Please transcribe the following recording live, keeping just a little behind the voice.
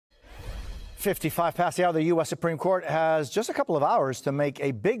55 past the hour, the U.S. Supreme Court has just a couple of hours to make a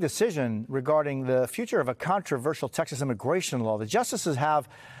big decision regarding the future of a controversial Texas immigration law. The justices have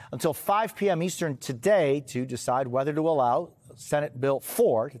until 5 p.m. Eastern today to decide whether to allow Senate Bill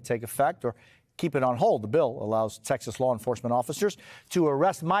 4 to take effect or keep it on hold. The bill allows Texas law enforcement officers to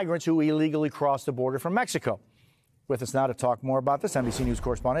arrest migrants who illegally cross the border from Mexico. With us now to talk more about this, NBC News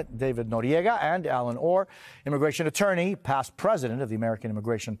correspondent David Noriega and Allen Orr, immigration attorney, past president of the American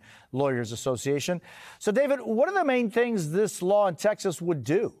Immigration Lawyers Association. So, David, what are the main things this law in Texas would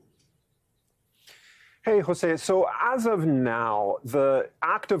do? Hey, Jose. So as of now, the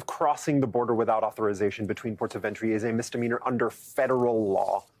act of crossing the border without authorization between ports of entry is a misdemeanor under federal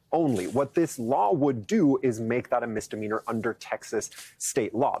law only. What this law would do is make that a misdemeanor under Texas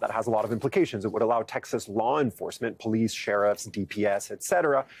state law. That has a lot of implications. It would allow Texas law enforcement, police, sheriffs, DPS, et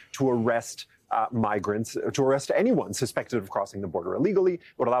cetera, to arrest migrants, to arrest anyone suspected of crossing the border illegally. It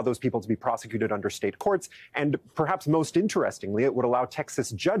would allow those people to be prosecuted under state courts. And perhaps most interestingly, it would allow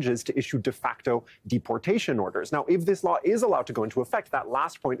Texas judges to issue de facto deportation orders. Now, if this law is allowed to go into effect, that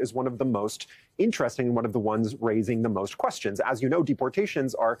last point is one of the most interesting and one of the ones raising the most questions. As you know,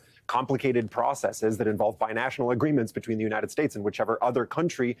 deportations are complicated processes that involve binational agreements between the United States and whichever other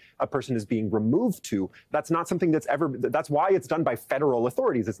country a person is being removed to. That's not something that's why it's done by federal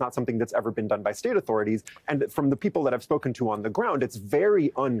authorities. It's not something that's ever been done by state authorities. And from the people that I've spoken to on the ground, it's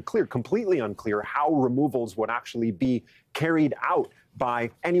very unclear, completely unclear how removals would actually be carried out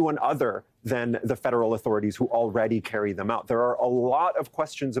by anyone other than the federal authorities who already carry them out. There are a lot of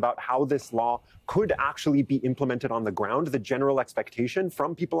questions about how this law could actually be implemented on the ground. The general expectation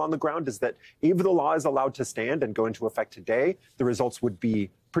from people on the ground is that if the law is allowed to stand and go into effect today, the results would be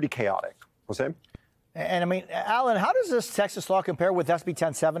pretty chaotic. Jose? And I mean, Alan, how does this Texas law compare with SB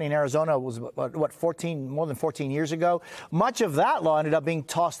 1070 in Arizona? It was more than 14 years ago. Much of that law ended up being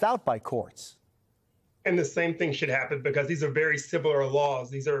tossed out by courts. And the same thing should happen because these are very similar laws.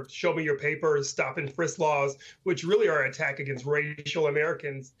 These are show me your papers, stop and frisk laws, which really are an attack against racial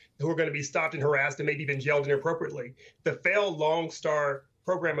Americans who are going to be stopped and harassed and maybe even jailed inappropriately. The failed Lone Star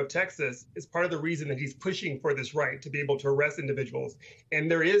program of Texas is part of the reason that he's pushing for this right to be able to arrest individuals.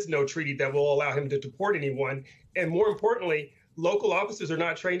 And there is no treaty that will allow him to deport anyone. And more importantly, local officers are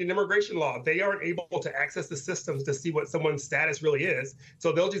not trained in immigration law. They aren't able to access the systems to see what someone's status really is.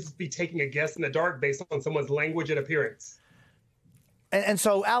 So they'll just be taking a guess in the dark based on someone's language and appearance. And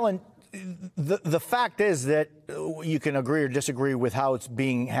so, Alan, the fact is that you can agree or disagree with how it's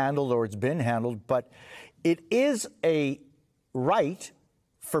being handled or it's been handled, but it is a right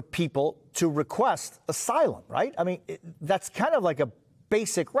for people to request asylum, right? I mean, that's kind of like a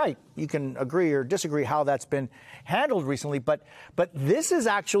basic right. You can agree or disagree how that's been handled recently, but this is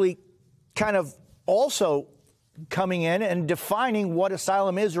actually kind of also coming in and defining what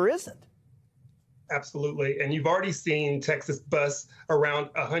asylum is or isn't. Absolutely. And you've already seen Texas bus around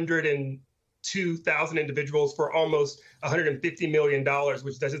 102,000 individuals for almost $150 million,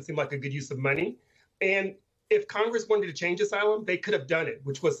 which doesn't seem like a good use of money. And if Congress wanted to change asylum, they could have done it,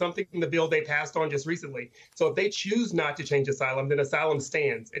 which was something in the bill they passed on just recently. So if they choose not to change asylum, then asylum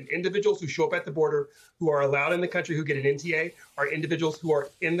stands. And individuals who show up at the border, who are allowed in the country, who get an NTA, are individuals who are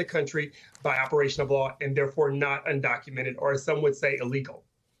in the country by operation of law and therefore not undocumented, or as some would say, illegal.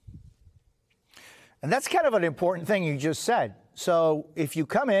 And that's kind of an important thing you just said. So if you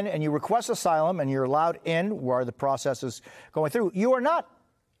come in and you request asylum and you're allowed in where the process is going through, you are not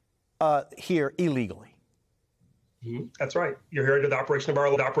here illegally. Mm-hmm. That's right. You're here to the operation of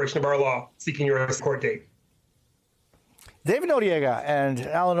our law, seeking your court date. David Noriega and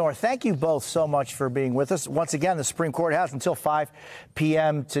Allen Orr, thank you both so much for being with us. Once again, the Supreme Court has until 5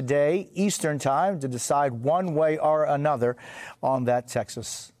 p.m. today, Eastern Time, to decide one way or another on that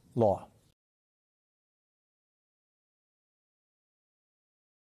Texas law.